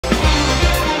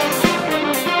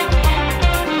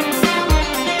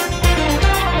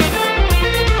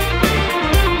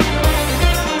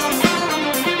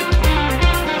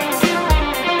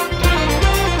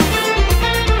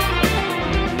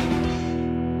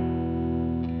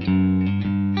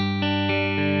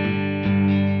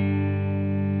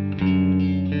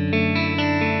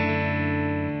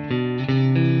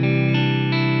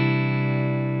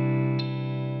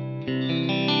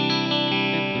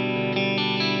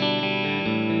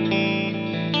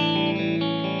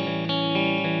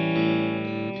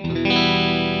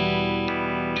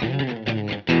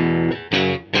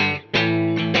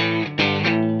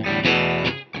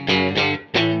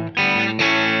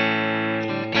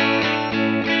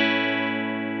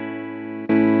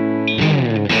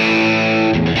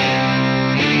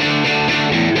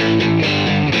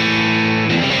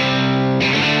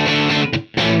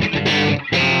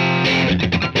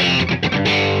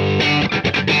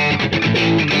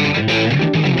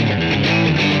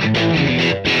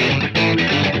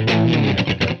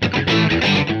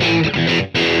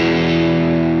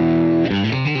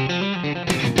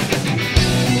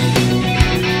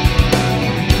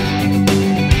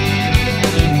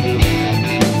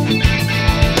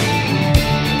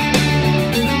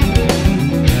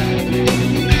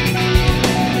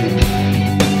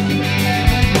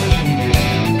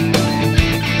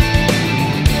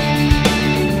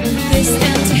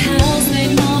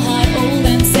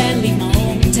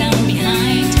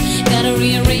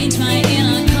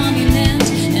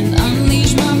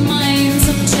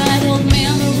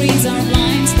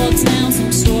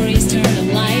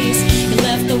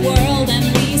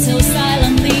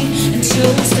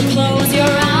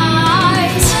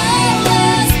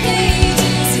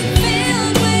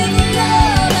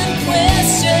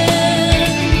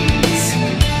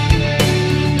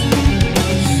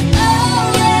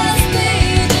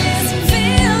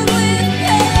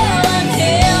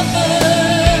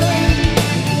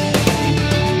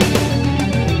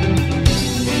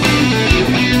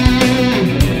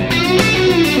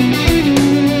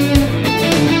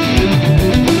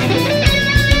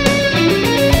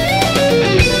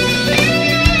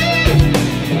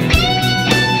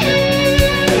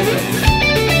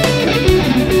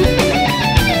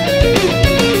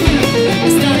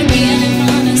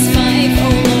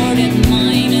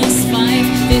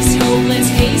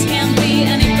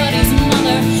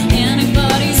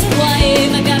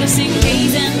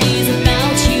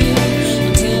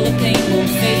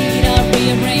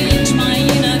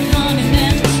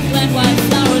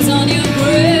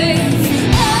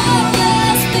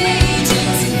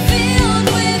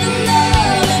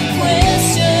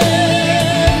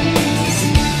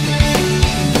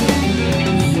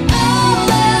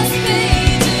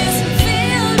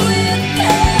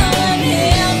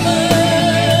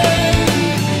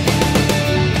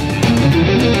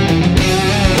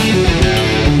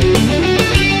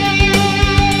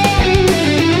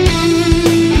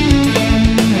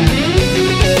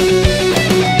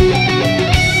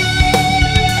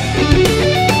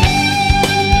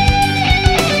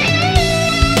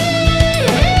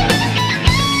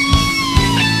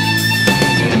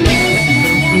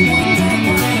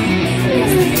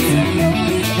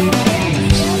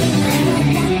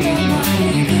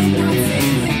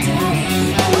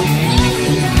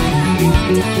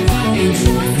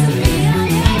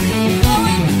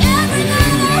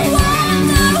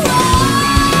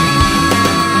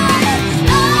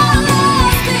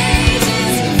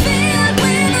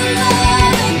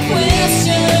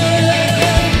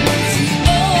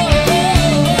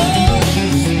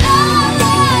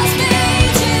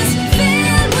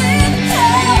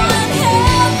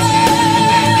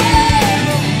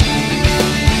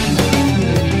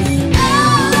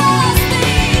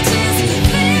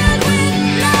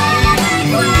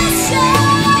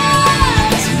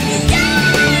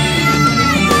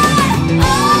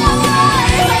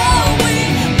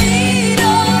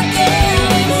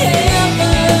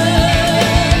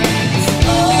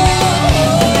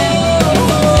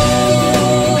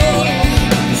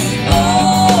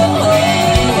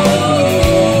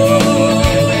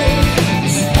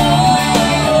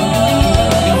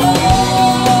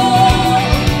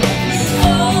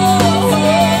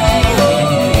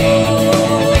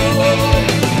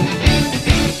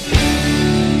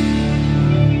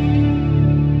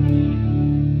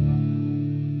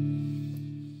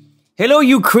Hello,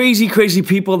 you crazy, crazy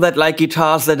people that like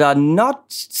guitars that are not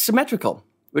symmetrical.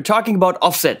 We're talking about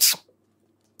offsets.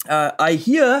 I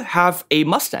here have a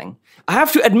Mustang. I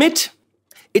have to admit,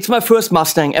 it's my first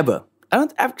Mustang ever. I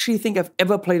don't actually think I've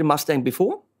ever played a Mustang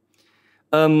before.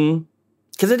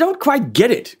 Because I don't quite get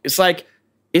it. It's like,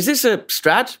 is this a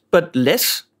Strat, but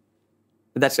less?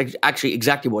 That's actually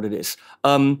exactly what it is.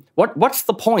 What's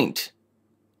the point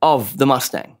of the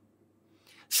Mustang?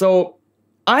 So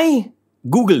I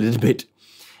Googled it a bit.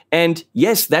 And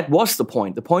yes, that was the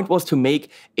point. The point was to make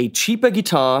a cheaper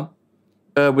guitar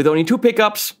with only 2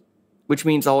 pickups, which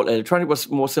means the whole electronic was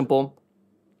more simple.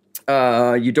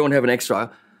 You don't have an extra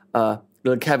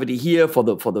little cavity here for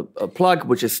the plug,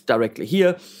 which is directly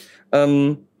here.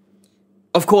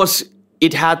 Of course,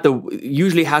 it had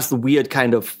usually has the weird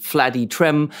kind of flatty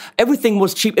trem. Everything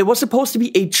was cheap. It was supposed to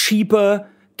be a cheaper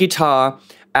guitar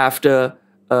after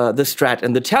the Strat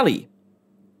and the Tele.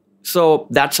 So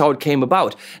that's how it came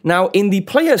about. Now, in the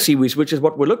Player series, which is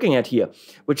what we're looking at here,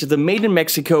 which is the Made in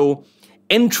Mexico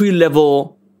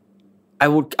entry-level, I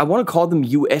want to call them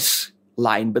US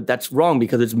line, but that's wrong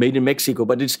because it's made in Mexico,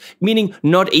 but it's meaning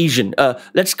not Asian.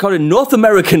 Let's call it North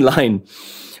American line.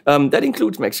 That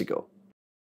includes Mexico.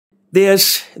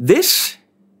 there's this,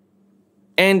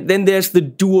 and then there's the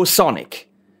Duosonic,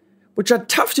 which are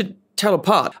tough to tell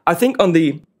apart. I think on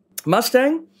the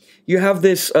Mustang, you have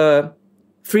this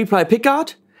 3-ply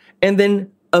pickguard, and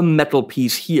then a metal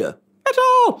piece here.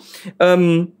 Metal!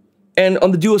 And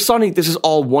on the Duosonic, this is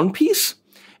all one piece,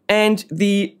 and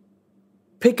the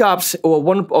pickups, or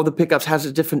one of the pickups has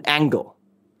a different angle.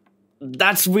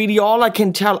 That's really all I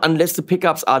can tell, unless the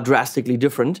pickups are drastically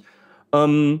different.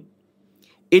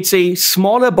 It's a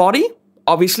smaller body,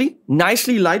 obviously,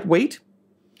 nicely lightweight,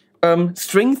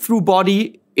 string through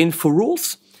body in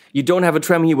ferrules. You don't have a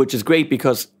trem here, which is great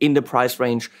because in the price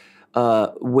range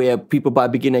where people buy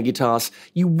beginner guitars,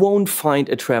 you won't find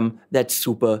a trem that's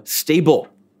super stable.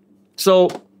 So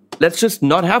let's just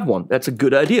not have one. That's a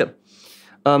good idea.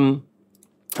 I'm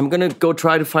gonna go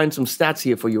try to find some stats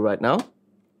here for you right now.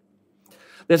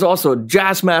 There's also a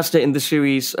Jazzmaster in the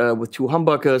series with 2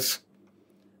 humbuckers.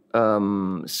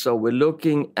 So we're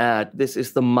looking at, this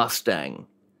is the Mustang.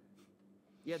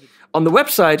 On the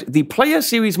website, the Player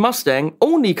Series Mustang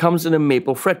only comes in a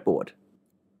maple fretboard.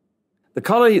 The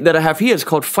color that I have here is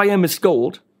called Fire Mist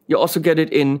Gold. You also get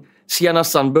it in Sienna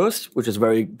Sunburst, which is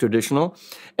very traditional,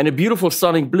 and a beautiful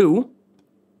Sonic Blue.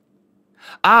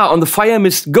 On the Fire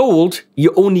Mist Gold,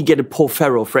 you only get a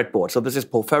Porphyro fretboard. So this is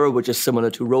Porphyro, which is similar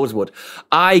to Rosewood.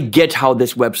 I get how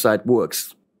this website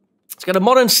works. It's got a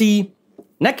modern C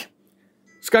neck,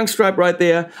 skunk stripe right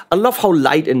there. I love how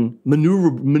light and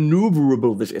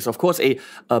maneuverable this is. Of course,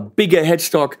 a bigger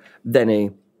headstock than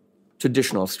a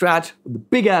traditional Strat, with the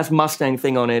big-ass Mustang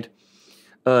thing on it.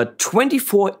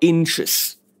 24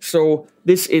 inches. So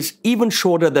this is even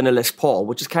shorter than a Les Paul,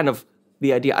 which is kind of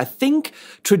the idea. I think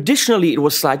traditionally it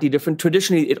was slightly different.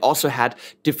 Traditionally, it also had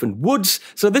different woods.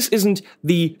 So this isn't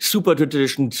the super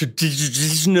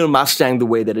traditional Mustang the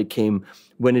way that it came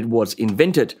when it was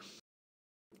invented.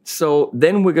 So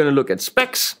then we're going to look at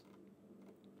specs.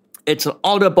 It's an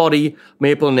alder body,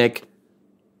 maple neck.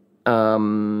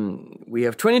 We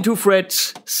have 22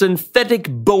 frets, synthetic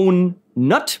bone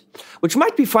nut, which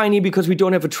might be fine here because we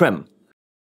don't have a trem.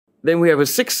 Then we have a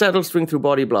 6 saddle string through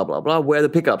body, blah, blah, blah. Where are the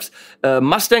pickups?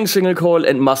 Mustang single coil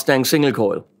and Mustang single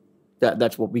coil.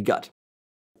 That's what we got.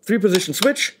 3-position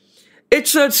switch.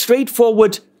 It's a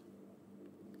straightforward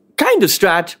kind of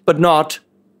Strat, but not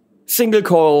single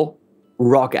coil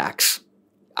rock axe.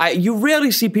 You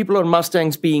rarely see people on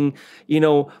Mustangs being, you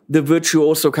know, the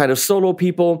virtuoso kind of solo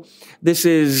people. This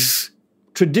is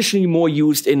traditionally more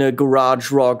used in a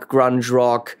garage rock, grunge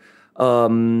rock,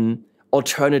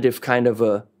 alternative kind of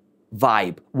a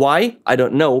vibe. Why? I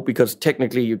don't know, because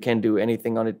technically you can't do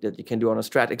anything on it that you can do on a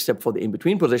Strat except for the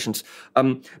in-between positions.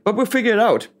 But we'll figure it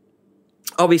out.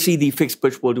 Obviously, the fixed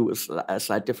pitch will do a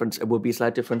slight difference. It will be a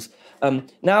slight difference.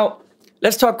 Now,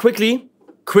 let's talk quickly,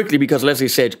 because Leslie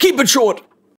said, keep it short,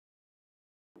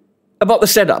 about the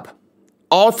setup.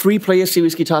 All 3 Player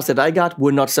Series guitars that I got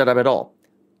were not set up at all.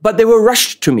 But they were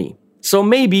rushed to me. So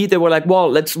maybe they were like, well,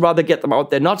 let's rather get them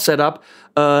out there not set up,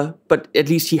 but at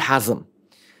least he has them.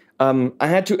 I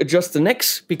had to adjust the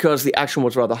necks because the action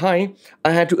was rather high.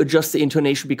 I had to adjust the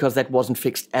intonation because that wasn't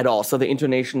fixed at all. So the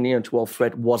intonation near 12th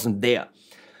fret wasn't there.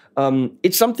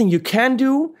 It's something you can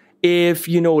do if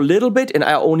you know a little bit, and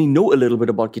I only know a little bit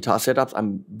about guitar setups.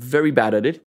 I'm very bad at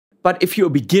it. But if you're a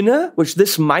beginner, which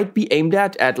this might be aimed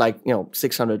at like, you know,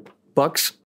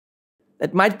 $600,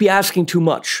 that might be asking too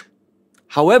much.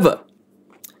 However,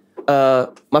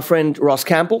 my friend Ross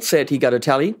Campbell said he got a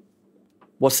Tally,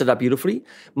 was set up beautifully.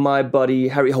 My buddy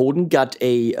Harry Holden got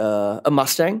a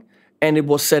Mustang, and it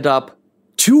was set up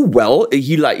too well.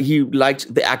 He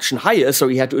liked the action higher, so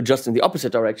he had to adjust in the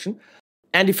opposite direction.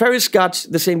 Andy Ferris got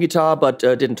the same guitar, but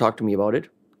didn't talk to me about it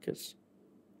because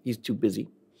he's too busy.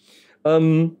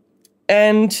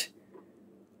 And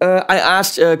I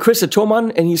asked Chris at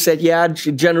Thomann, and he said, yeah,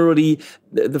 generally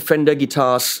the Fender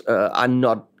guitars are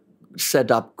not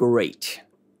set up great.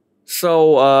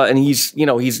 So, and he's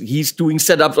doing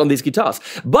setups on these guitars.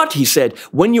 But he said,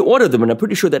 when you order them, and I'm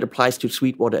pretty sure that applies to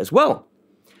Sweetwater as well,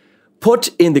 put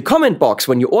in the comment box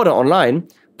when you order online,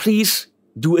 please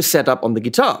do a setup on the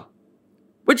guitar.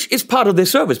 Which is part of their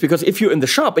service, because if you're in the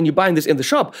shop and you're buying this in the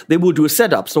shop, they will do a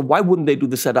setup. So why wouldn't they do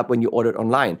the setup when you order it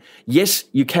online? Yes,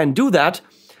 you can do that.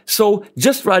 So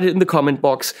just write it in the comment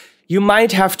box. You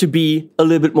might have to be a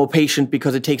little bit more patient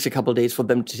because it takes a couple of days for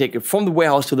them to take it from the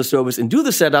warehouse to the service and do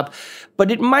the setup. But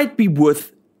it might be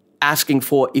worth asking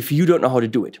for if you don't know how to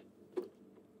do it.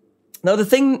 Now, the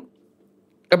thing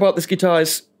about this guitar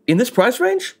is, in this price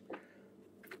range,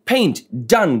 paint,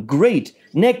 done, great.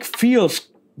 Neck feels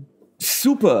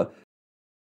super.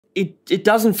 It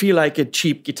doesn't feel like a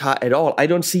cheap guitar at all. I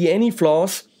don't see any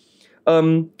flaws.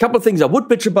 Couple of things I would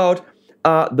bitch about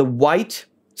are the white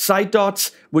side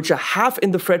dots, which are half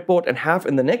in the fretboard and half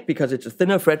in the neck because it's a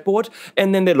thinner fretboard,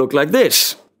 and then they look like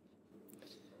this.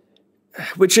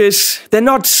 Which is, they're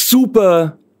not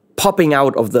super popping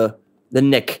out of the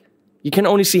neck. You can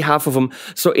only see half of them.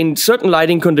 So in certain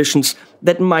lighting conditions,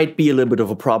 that might be a little bit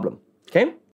of a problem.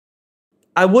 Okay?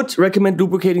 I would recommend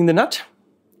lubricating the nut.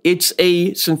 It's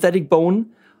a synthetic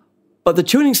bone, but the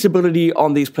tuning stability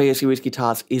on these Player Series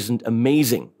guitars isn't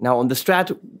amazing. Now on the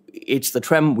Strat, it's the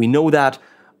trem, we know that.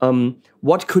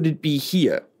 What could it be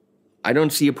here? I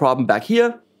don't see a problem back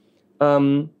here.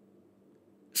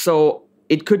 So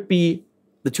it could be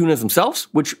the tuners themselves,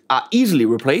 which are easily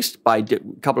replaced by a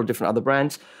couple of different other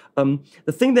brands.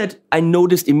 The thing that I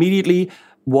noticed immediately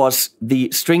was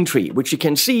the string tree, which you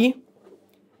can see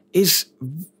is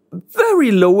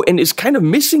very low and is kind of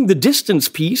missing the distance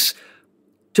piece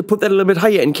to put that a little bit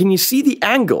higher. And can you see the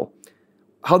angle?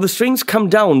 How the strings come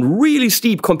down really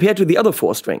steep compared to the other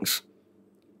 4 strings.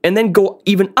 And then go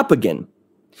even up again.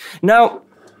 Now,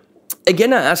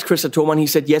 again, I asked Chris at Thomann, he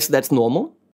said, yes, that's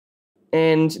normal.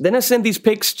 And then I sent these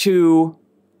pics to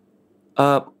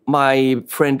my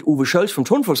friend Uwe Schulz from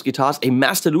Tonfuchs Guitars, a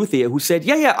master luthier, who said,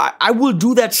 yeah, I will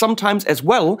do that sometimes as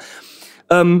well,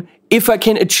 if I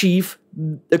can achieve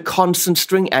the constant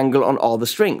string angle on all the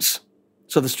strings.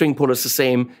 So the string pull is the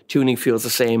same, tuning feels the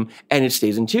same, and it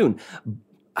stays in tune.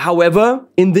 However,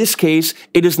 in this case,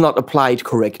 it is not applied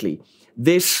correctly.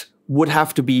 This would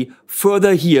have to be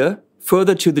further here,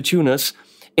 further to the tuners,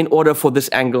 in order for this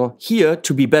angle here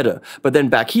to be better. But then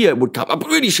back here, it would come up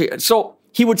really short. So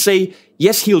he would say,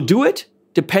 yes, he'll do it,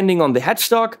 depending on the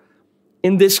headstock.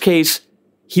 In this case,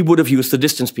 he would have used the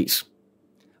distance piece.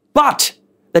 But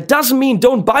that doesn't mean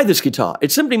don't buy this guitar.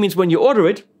 It simply means when you order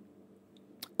it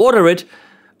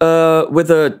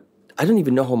with a, I don't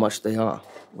even know how much they are.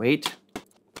 Wait.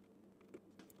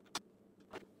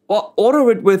 Well, order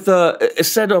it with a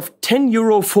set of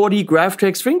 €10.40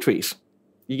 Graphtec string trees.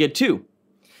 You get 2.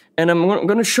 And I'm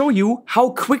going to show you how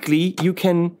quickly you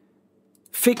can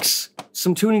fix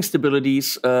some tuning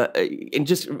stabilities and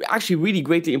just actually really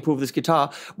greatly improve this guitar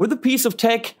with a piece of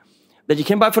tech that you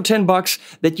can buy for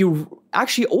 $10 that you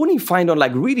actually only find on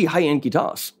like really high-end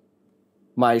guitars.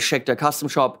 My Schecter custom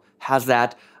shop has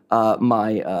that.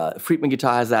 My Friedman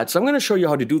guitar has that. So I'm going to show you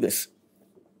how to do this.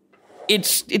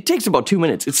 It takes about 2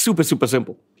 minutes. It's super, super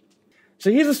simple.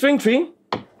 So here's a string tree.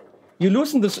 You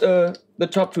loosen this, the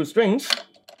top 2 strings.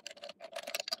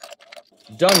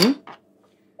 Done.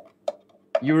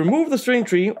 You remove the string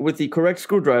tree with the correct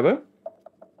screwdriver.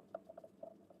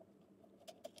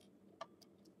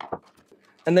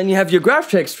 And then you have your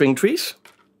Graphtec string trees.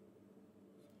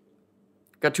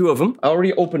 Got 2 of them. I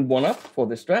already opened one up for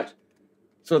this Strat.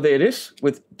 So there it is,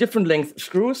 with different length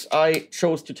screws. I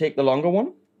chose to take the longer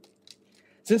one.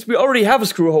 Since we already have a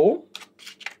screw hole,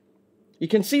 you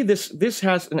can see this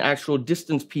has an actual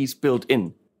distance piece built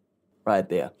in right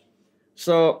there.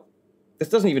 So this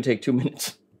doesn't even take 2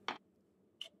 minutes.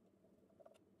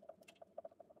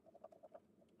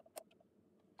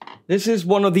 This is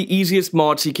one of the easiest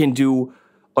mods you can do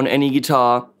on any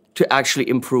guitar to actually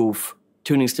improve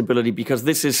tuning stability, because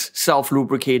this is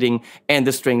self-lubricating and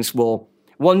the strings will,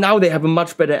 well, now they have a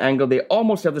much better angle. They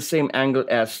almost have the same angle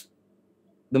as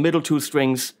the middle 2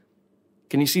 strings.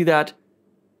 Can you see that?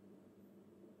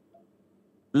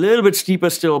 A little bit steeper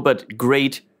still, but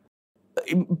great.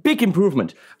 Big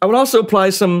improvement. I will also apply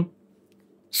some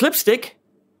slipstick,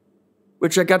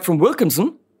 which I got from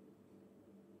Wilkinson.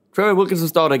 Trevor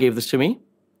Wilkinson's daughter gave this to me.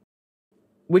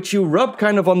 Which you rub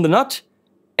kind of on the nut,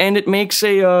 and it makes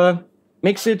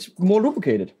it more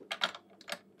lubricated.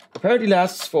 Apparently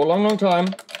lasts for a long, long time.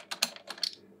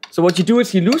 So what you do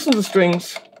is you loosen the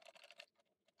strings,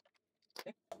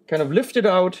 kind of lift it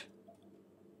out,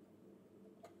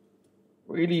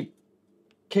 really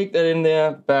cake that in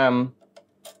there, bam,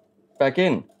 back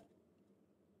in.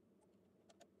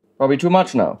 Probably too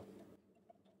much now.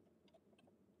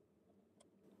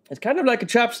 It's kind of like a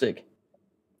chapstick.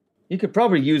 You could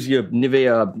probably use your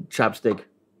Nivea chapstick.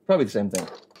 Probably the same thing.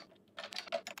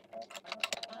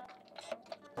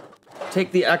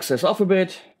 Take the excess off a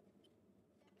bit.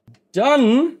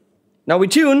 Done. Now we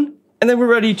tune, and then we're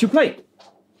ready to play.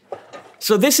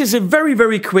 So this is a very,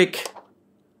 very quick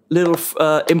little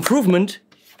improvement.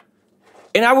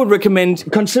 And I would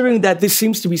recommend, considering that this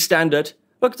seems to be standard,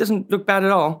 look, it doesn't look bad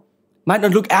at all. Might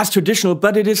not look as traditional,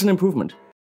 but it is an improvement.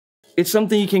 It's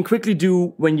something you can quickly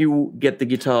do when you get the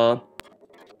guitar.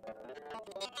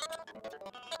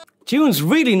 Tunes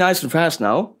really nice and fast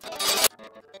now.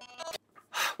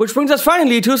 Which brings us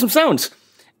finally to some sounds.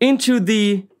 Into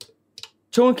the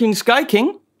Tone King Sky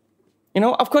King. You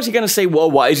know, of course you're going to say,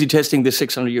 well, why is he testing this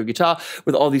 600-euro guitar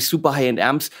with all these super high-end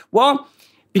amps? Well,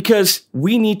 because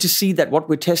we need to see that what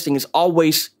we're testing is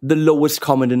always the lowest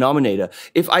common denominator.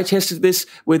 If I tested this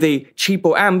with a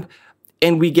cheapo amp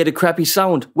and we get a crappy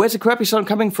sound, where's the crappy sound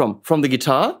coming from? From the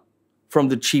guitar? From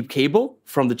the cheap cable?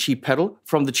 From the cheap pedal?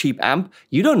 From the cheap amp?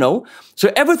 You don't know.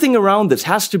 So everything around this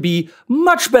has to be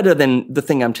much better than the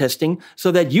thing I'm testing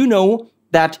so that you know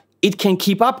that it can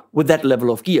keep up with that level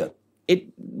of gear. It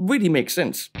really makes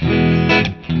sense.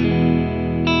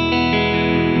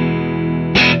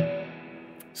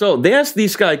 So there's the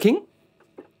Sky King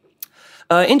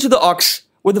into the aux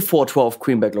with a 412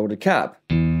 Greenback loaded cab.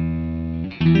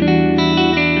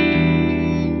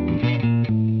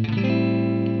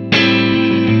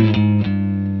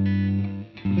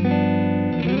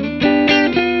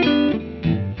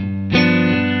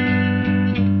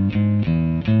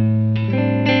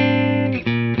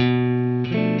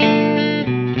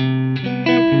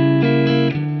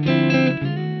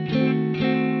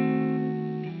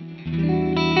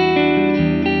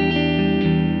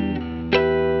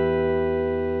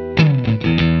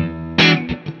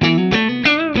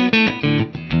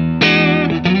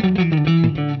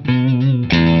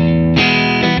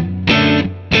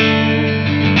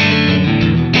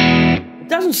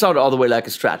 Sound all the way like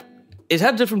a Strat. It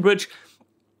has a different bridge.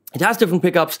 It has different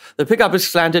pickups. The pickup is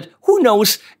slanted. Who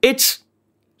knows? It's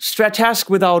Stratask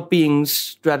without being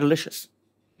Stradalicious.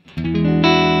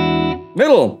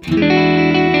 Middle.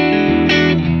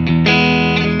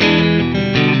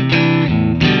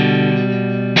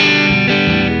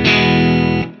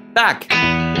 Back.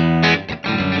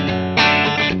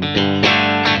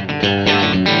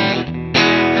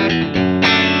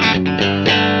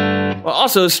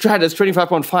 Also, Strat is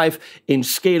 25.5 inch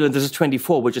scale, and this is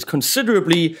 24, which is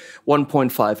considerably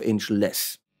 1.5 inch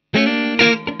less.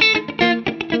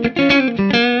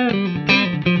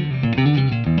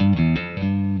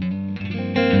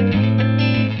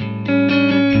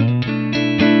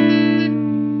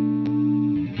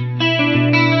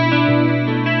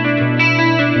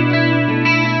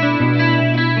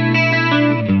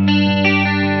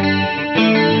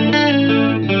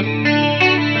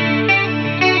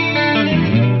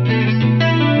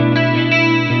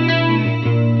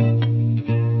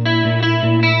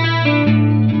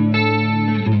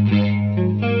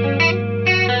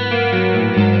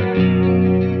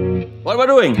 What am I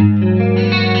doing?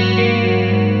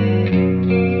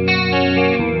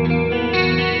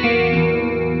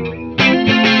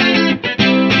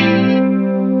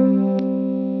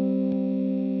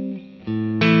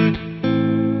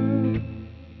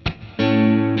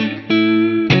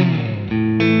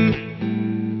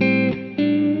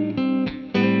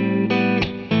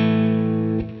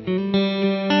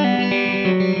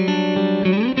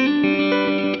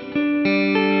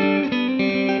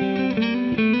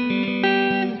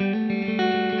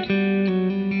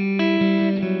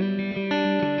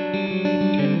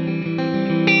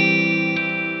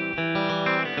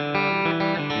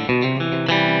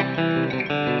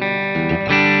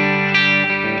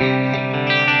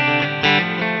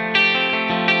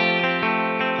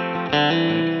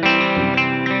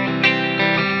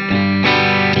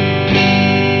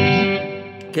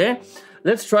 Okay,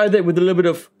 let's try that with a little bit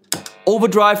of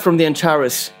overdrive from the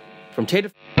Antares from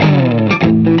Tate.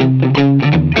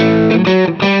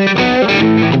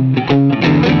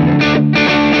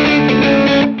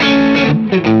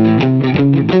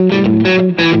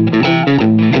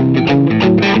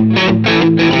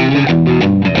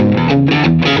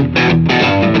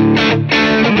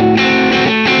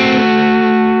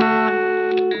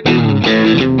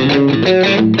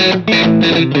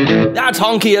 That's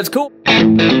honky, that's cool.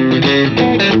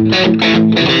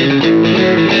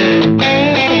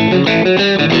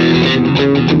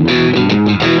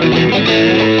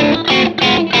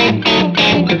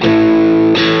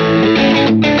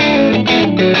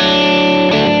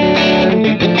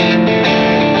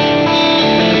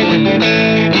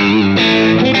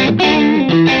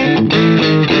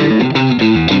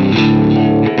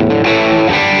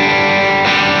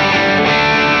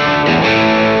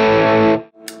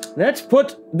 Let's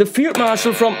put the Field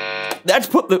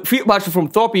Marshal from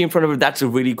Thorpe in front of it. That's a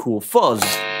really cool fuzz.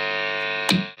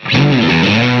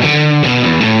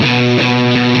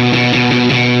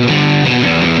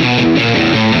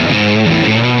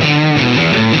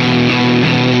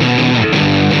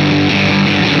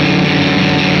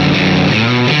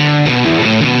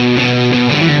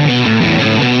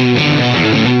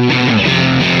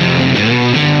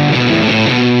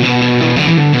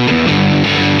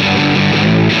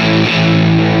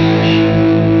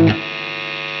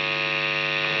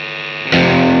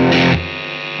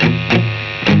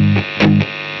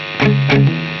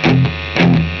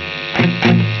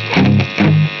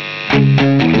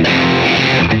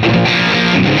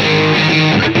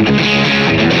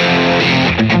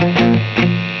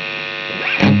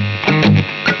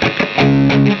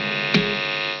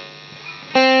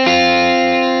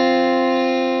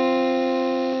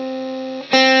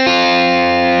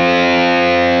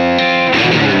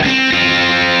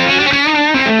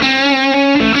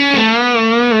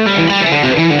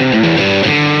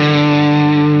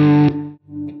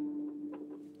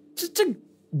 It's a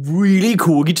really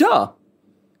cool guitar.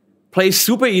 Plays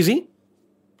super easy.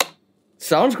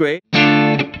 Sounds great.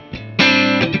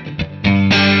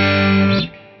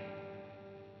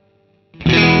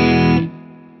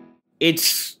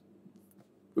 It's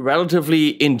relatively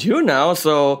in tune now,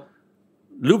 so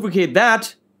lubricate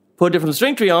that, put a different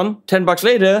string tree on, $10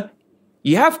 later,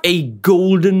 you have a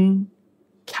golden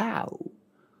cow,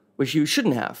 which you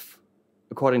shouldn't have,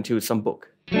 according to some book.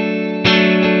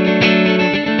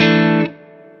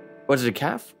 What is it, a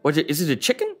calf? Is it a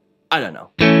chicken? I don't know.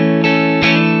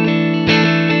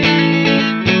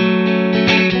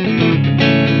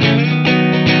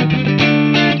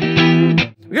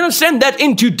 We're gonna send that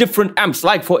into different amps.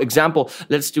 Like, for example,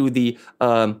 let's do the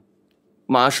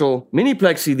Marshall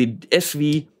Miniplexi, the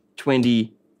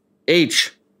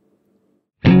SV20H.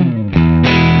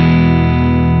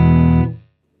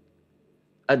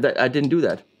 I didn't do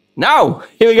that. Now,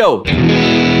 here we go.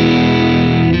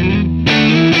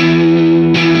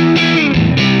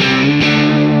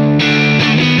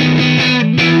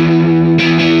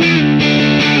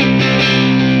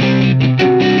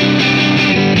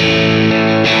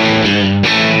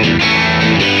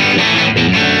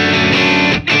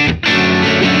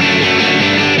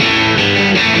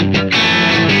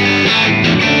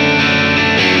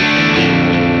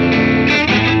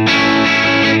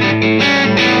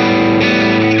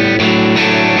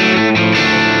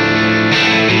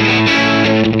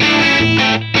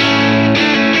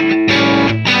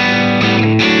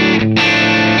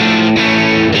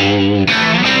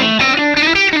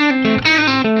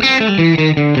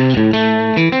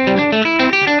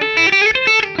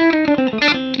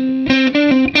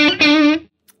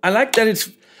 I like that it's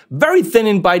very thin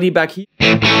and bitey back here.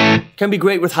 Can be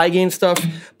great with high gain stuff,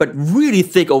 but really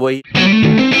thick over here.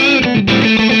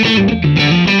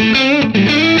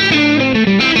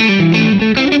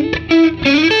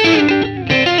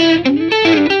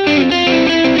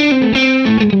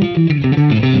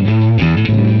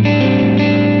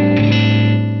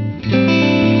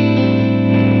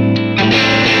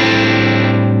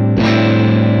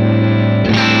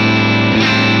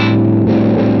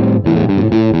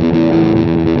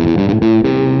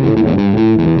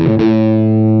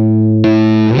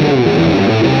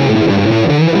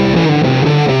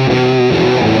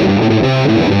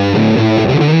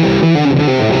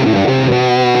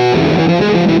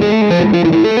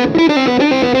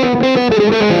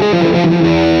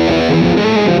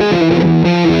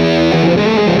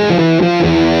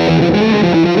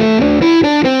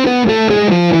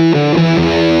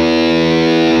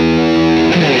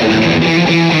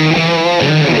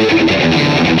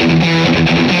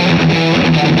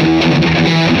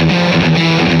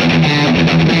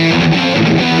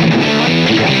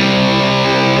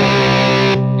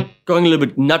 Going a little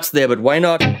bit nuts there, but why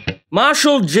not?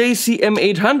 Marshall JCM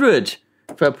 800,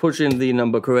 if I push in the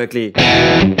number correctly.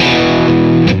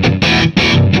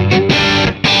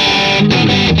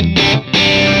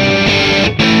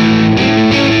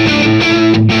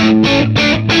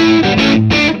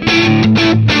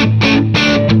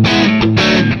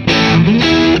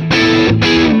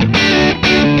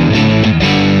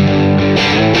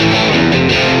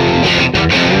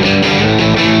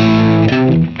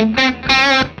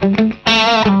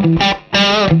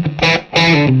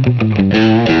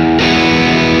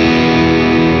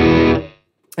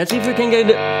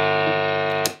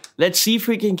 Let's see if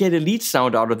we can get a lead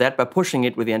sound out of that by pushing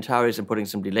it with the Antares and putting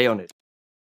some delay on it.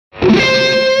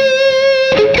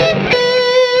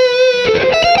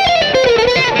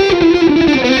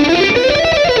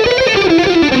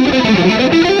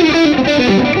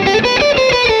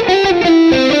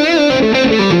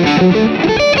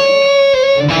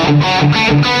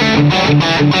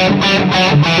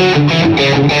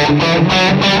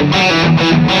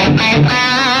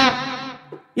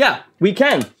 Yeah, we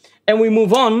can. And we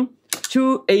move on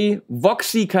to a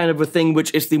Voxy kind of a thing,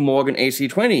 which is the Morgan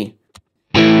AC20.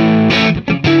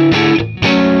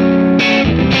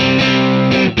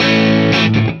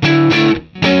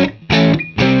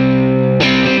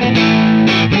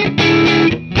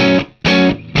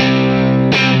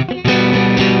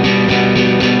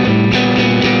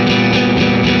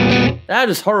 That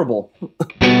is horrible.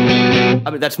 I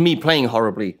mean, that's me playing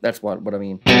horribly. That's what I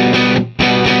mean.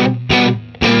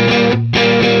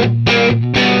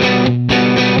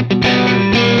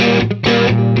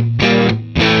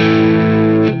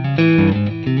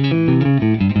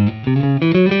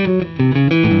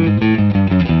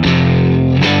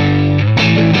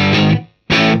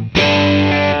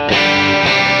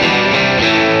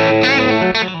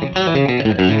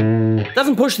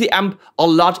 Doesn't push the amp a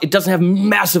lot. It doesn't have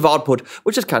massive output,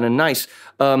 which is kind of nice.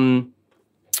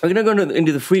 We're gonna go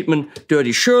into the Friedman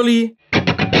Dirty Shirley.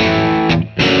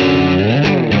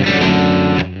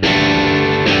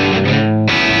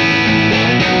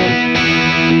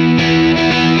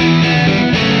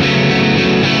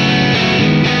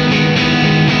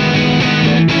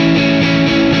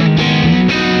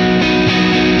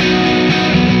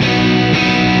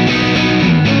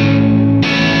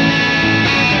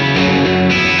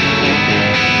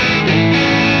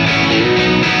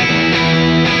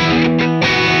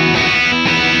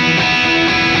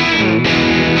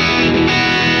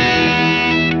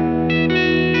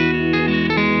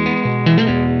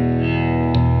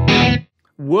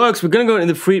 Works. We're gonna go in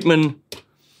the Friedman,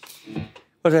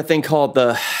 what I think called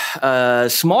the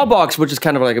small box, which is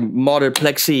kind of like a modern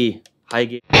plexi high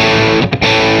gain.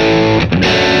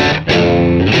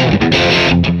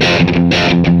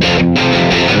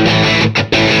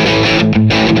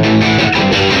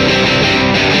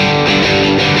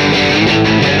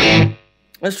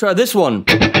 Let's try this one.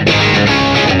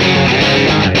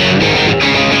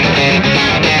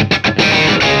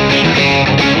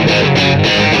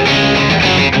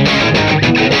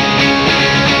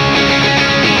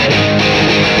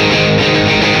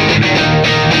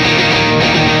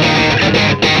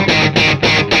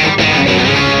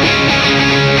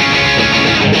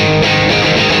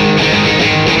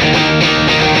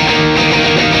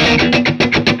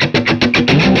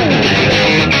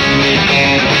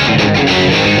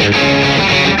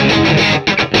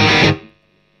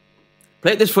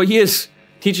 Played this for years,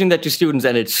 teaching that to students,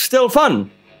 and it's still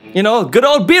fun. You know, good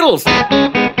old Beatles.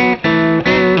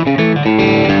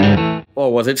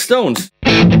 Or was it Stones?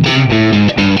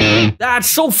 That's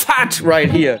so fat right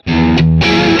here.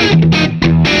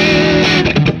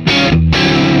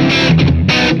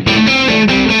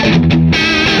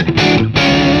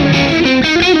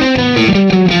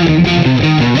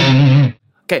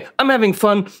 Okay, I'm having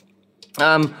fun.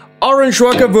 Orange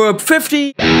Rocker Reverb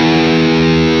 50.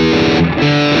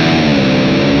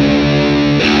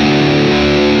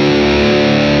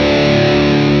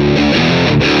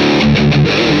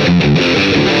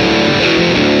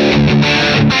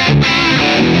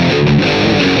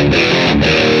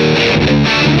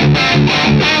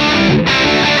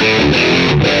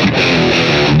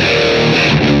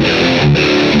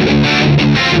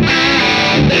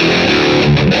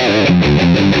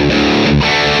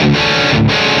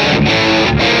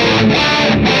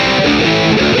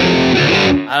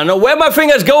 I don't know where my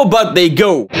fingers go, but they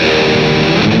go.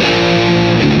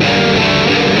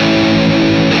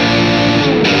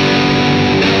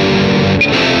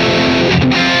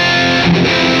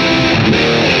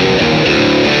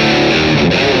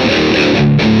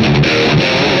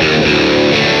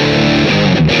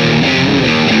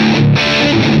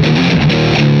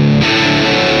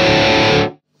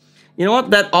 You know what?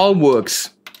 That all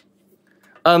works.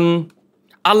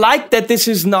 I like that this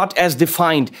is not as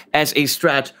defined as a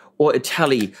Strat or a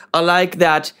Tele. I like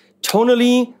that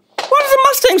tonally. What does a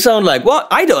Mustang sound like? Well,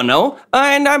 I don't know.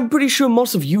 And I'm pretty sure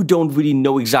most of you don't really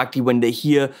know exactly when they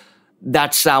hear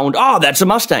that sound. Oh, that's a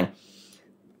Mustang.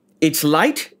 It's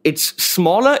light. It's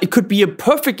smaller. It could be a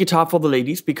perfect guitar for the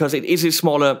ladies because it is a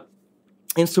smaller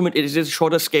instrument. It is a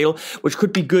shorter scale, which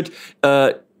could be good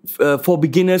for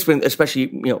beginners, when especially,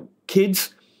 you know,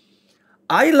 kids.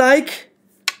 I like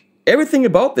everything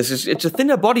about this. It's a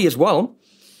thinner body as well.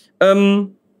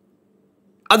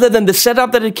 Other than the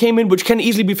setup that it came in, which can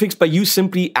easily be fixed by you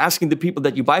simply asking the people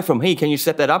that you buy from, hey, can you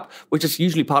set that up? Which is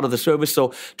usually part of the service. So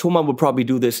Thomann will probably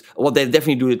do this. Well, they'll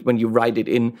definitely do it when you write it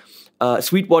in.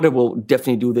 Sweetwater will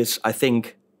definitely do this, I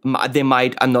think. They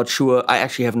might, I'm not sure. I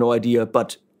actually have no idea,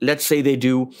 but let's say they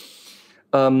do.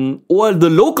 Or the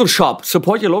local shop,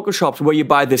 support your local shops where you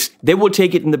buy this. They will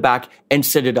take it in the back and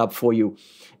set it up for you.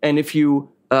 And if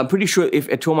you, I'm pretty sure if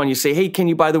at Thomann you say, hey, can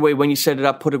you, by the way, when you set it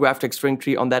up, put a Graphtec string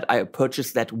tree on that, I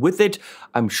purchased that with it.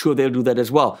 I'm sure they'll do that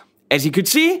as well. As you could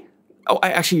see, oh,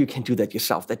 actually, you can do that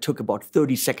yourself. That took about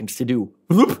 30 seconds to do.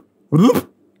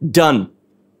 Done.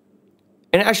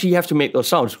 And actually, you have to make those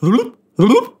sounds. You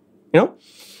know?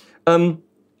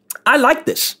 I like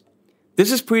this.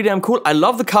 This is pretty damn cool. I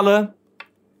love the color.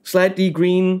 Slightly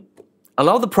green. I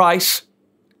love the price.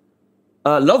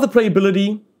 Love the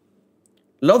playability.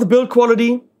 Love the build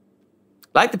quality.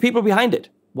 Like the people behind it.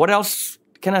 What else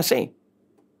can I say?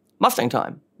 Mustang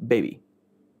time, baby.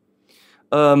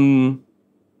 I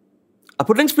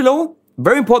put links below.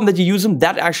 Very important that you use them.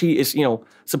 That actually is, you know,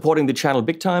 supporting the channel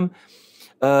big time.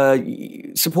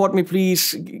 Support me,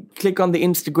 please. Click on the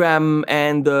Instagram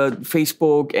and the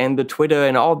Facebook and the Twitter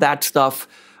and all that stuff.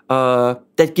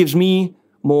 That gives me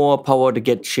more power to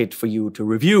get shit for you to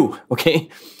review, okay?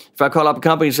 If I call up a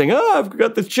company saying, oh, I've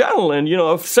got this channel and, you know,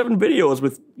 I have 7 videos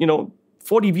with, you know,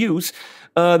 40 views,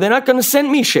 they're not gonna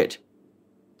send me shit.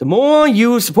 The more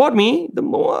you support me, the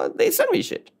more they send me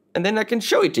shit. And then I can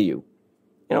show it to you.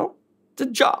 You know, it's a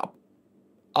job.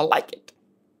 I like it.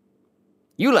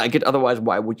 You like it, otherwise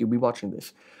why would you be watching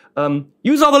this?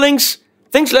 Use all the links.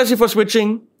 Thanks, Leslie, for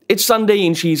switching. It's Sunday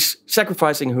and she's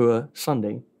sacrificing her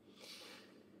Sunday.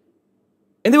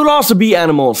 And there will also be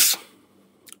animals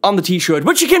on the t-shirt,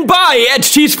 which you can buy at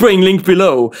Teespring, link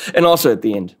below. And also at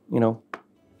the end, you know.